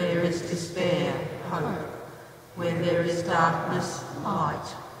 Where there is despair, hope. Where there is darkness, light.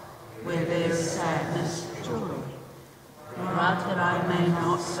 Where there is sadness, joy. Grant that I may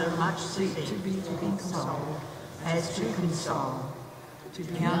not so much seek to be consoled as to console, to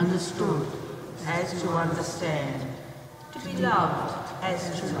be understood as to understand, to be loved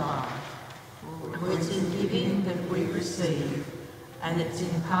as to love. For it's in giving that we receive, and it's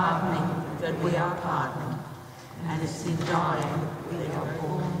in pardoning that we are pardoned, and it's in dying we are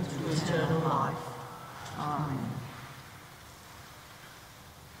born to eternal life. Amen.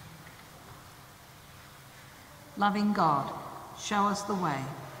 Loving God, show us the way,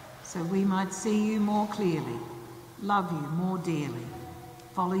 so we might see you more clearly, love you more dearly,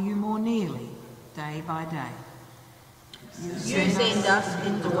 follow you more nearly, day by day. You send us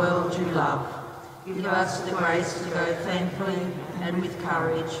into the world you love. Give us the grace to go thankfully and with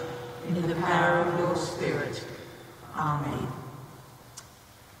courage in the power of your Spirit. Amen.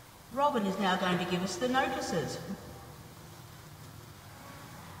 Robin is now going to give us the notices.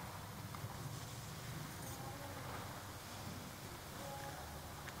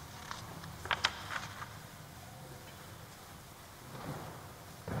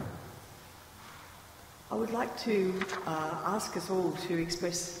 I would like to ask us all to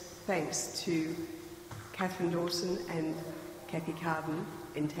express thanks to Catherine Dawson and Kathy Carden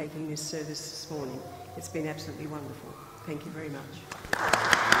in taking this service this morning. It's been absolutely wonderful. Thank you very much.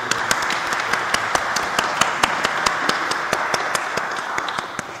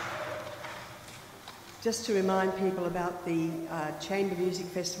 Just to remind people about the Chamber Music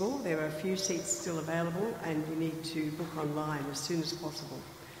Festival, there are a few seats still available and you need to book online as soon as possible.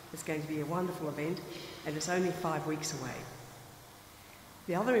 It's going to be a wonderful event and it's only 5 weeks away.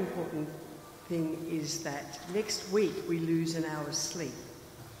 The other important thing is that next week we lose an hour's sleep.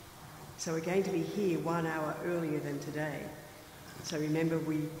 So we're going to be here 1 hour earlier than today. So remember,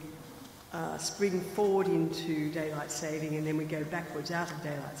 we spring forward into daylight saving and then we go backwards out of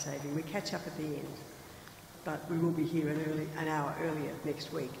daylight saving. We catch up at the end, but we will be here an hour earlier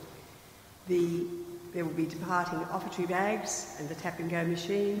next week. There will be departing offertory bags and the tap and go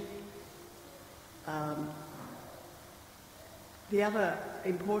machine. The other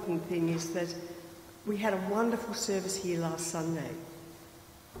important thing is that we had a wonderful service here last Sunday.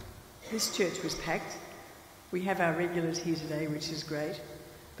 This church was packed. We have our regulars here today, which is great.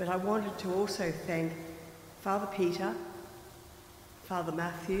 But I wanted to also thank Father Peter, Father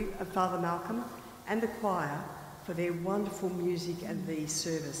Matthew, and Father Malcolm, and the choir for their wonderful music and the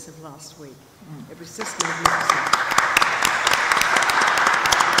service of last week. It was just magnificent.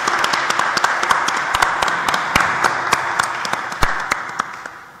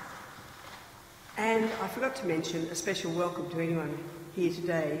 And I forgot to mention a special welcome to anyone here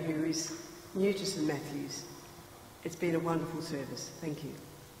today who is new to St Matthew's. It's been a wonderful service. Thank you.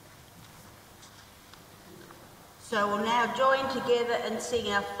 So we'll now join together and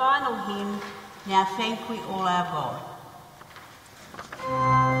sing our final hymn, Now Thank We All Our God.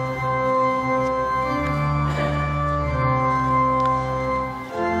 Amen.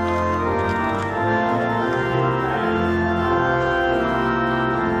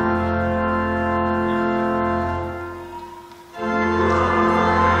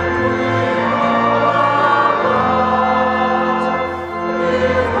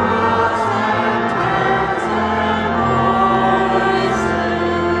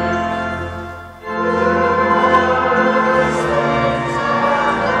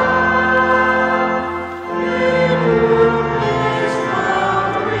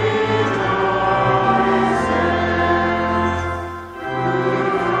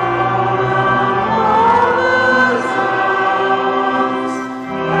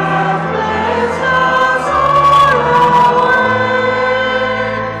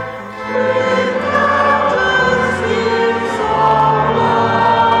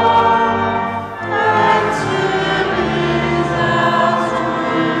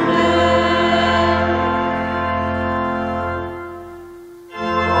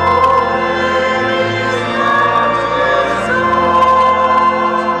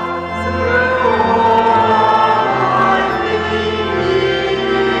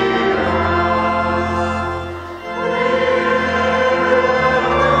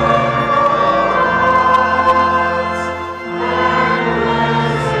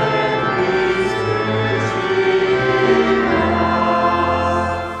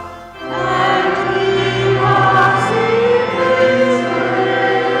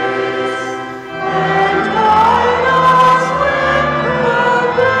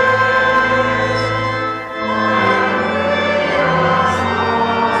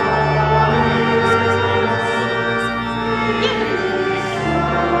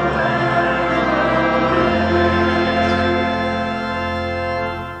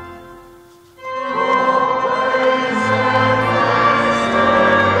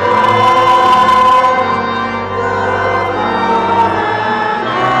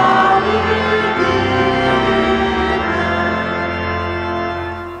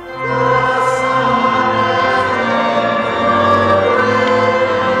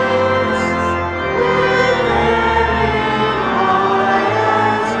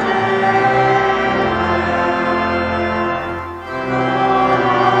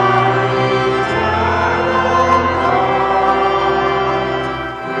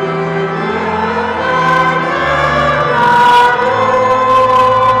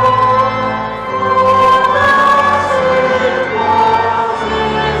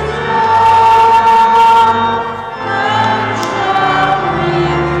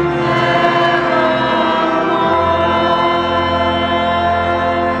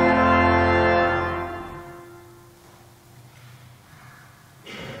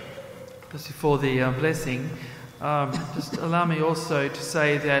 for the blessing, just allow me also to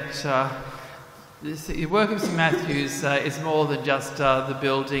say that the work of St Matthew's is more than just the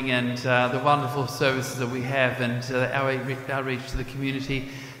building and the wonderful services that we have and our outreach to the community.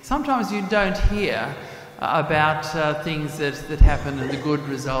 Sometimes you don't hear about things that happen and the good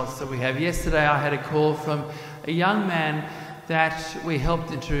results that we have. Yesterday I had a call from a young man that we helped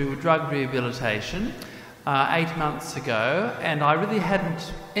into drug rehabilitation 8 months ago, and I really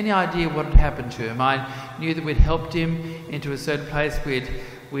hadn't any idea what had happened to him. I knew that we'd helped him into a certain place. We'd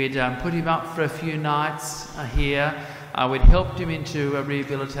put him up for a few nights here. We'd helped him into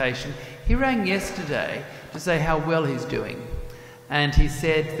rehabilitation. He rang yesterday to say how well he's doing. And he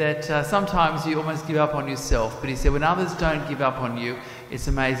said that sometimes you almost give up on yourself, but he said when others don't give up on you, it's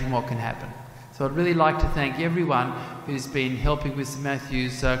amazing what can happen. So I'd really like to thank everyone who's been helping with St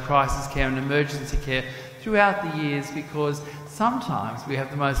Matthew's crisis care and emergency care throughout the years, because sometimes we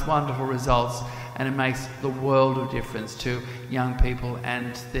have the most wonderful results and it makes the world of difference to young people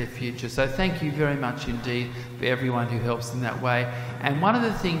and their future. So thank you very much indeed for everyone who helps in that way. And one of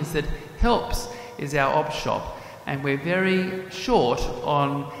the things that helps is our op shop, and we're very short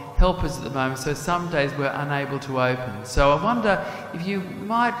on helpers at the moment, so some days we're unable to open. So I wonder if you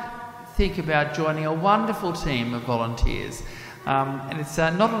might think about joining a wonderful team of volunteers. And it's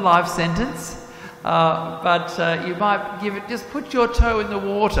not a life sentence, but you might give it, just put your toe in the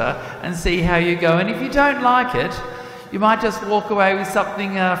water and see how you go. And if you don't like it, you might just walk away with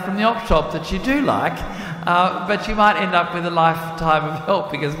something from the op shop that you do like, but you might end up with a lifetime of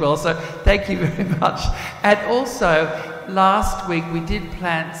helping as well. So thank you very much. And also, last week we did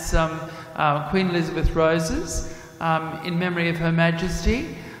plant some Queen Elizabeth roses in memory of Her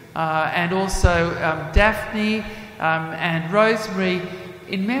Majesty, and also Daphne and Rosemary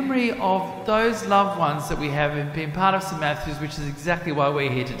in memory of those loved ones that we have and been part of St Matthew's, which is exactly why we're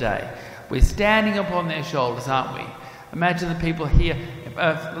here today. We're standing upon their shoulders, aren't we? Imagine the people here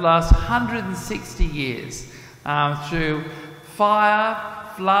for the last 160 years, through fire,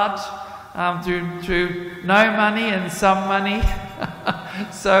 flood, through no money and some money.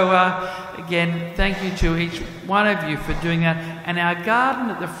 So again, thank you to each one of you for doing that. And our garden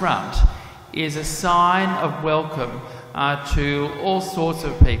at the front is a sign of welcome to all sorts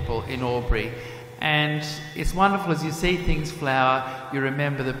of people in Albury. And it's wonderful as you see things flower, you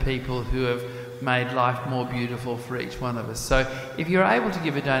remember the people who have made life more beautiful for each one of us. So if you're able to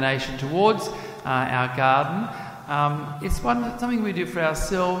give a donation towards our garden, it's something we do for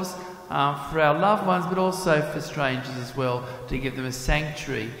ourselves, for our loved ones, but also for strangers as well, to give them a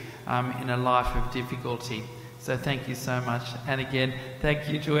sanctuary in a life of difficulty. So thank you so much. And again, thank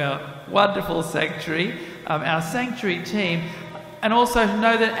you to our wonderful sanctuary, our sanctuary team, and also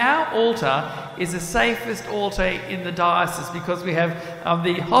know that our altar is the safest altar in the diocese, because we have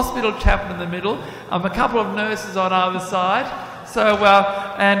the hospital chaplain in the middle, a couple of nurses on either side. So,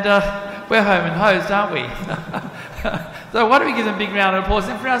 and we're home and hosed, aren't we? So why don't we give them a big round of applause.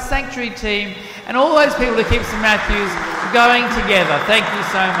 And for our sanctuary team and all those people that keep St Matthew's going together, thank you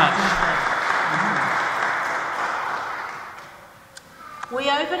so much. We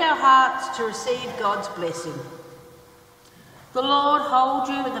open our hearts to receive God's blessing. The Lord hold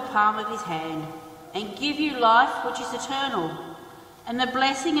you in the palm of his hand and give you life which is eternal, and the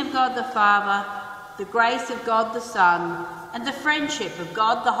blessing of God the Father, the grace of God the Son, and the friendship of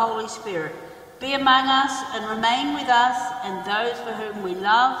God the Holy Spirit be among us and remain with us and those for whom we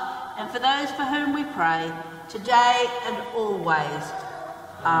love and for those for whom we pray, today and always.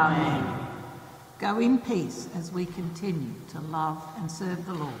 Amen. Go in peace as we continue to love and serve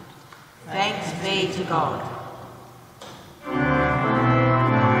the Lord. Thanks be to God. Lord,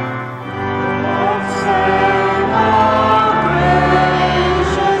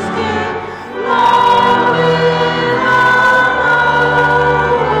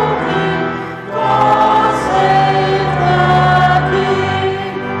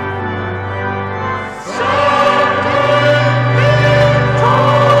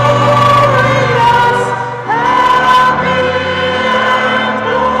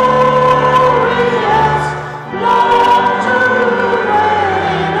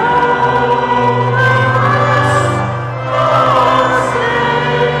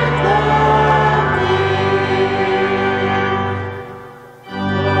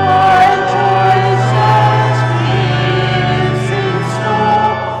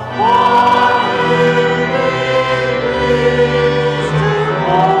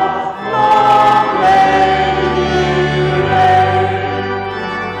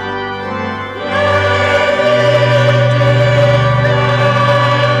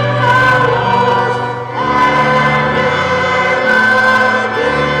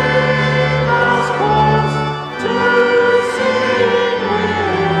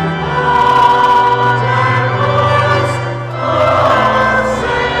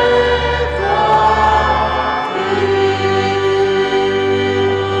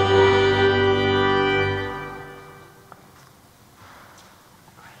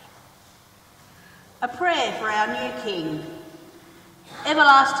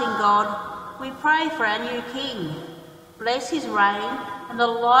 everlasting God, we pray for our new King. Bless his reign and the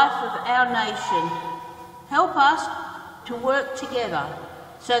life of our nation. Help us to work together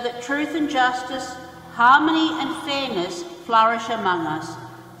so that truth and justice, harmony and fairness flourish among us.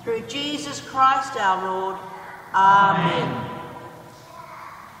 Through Jesus Christ our Lord. Amen.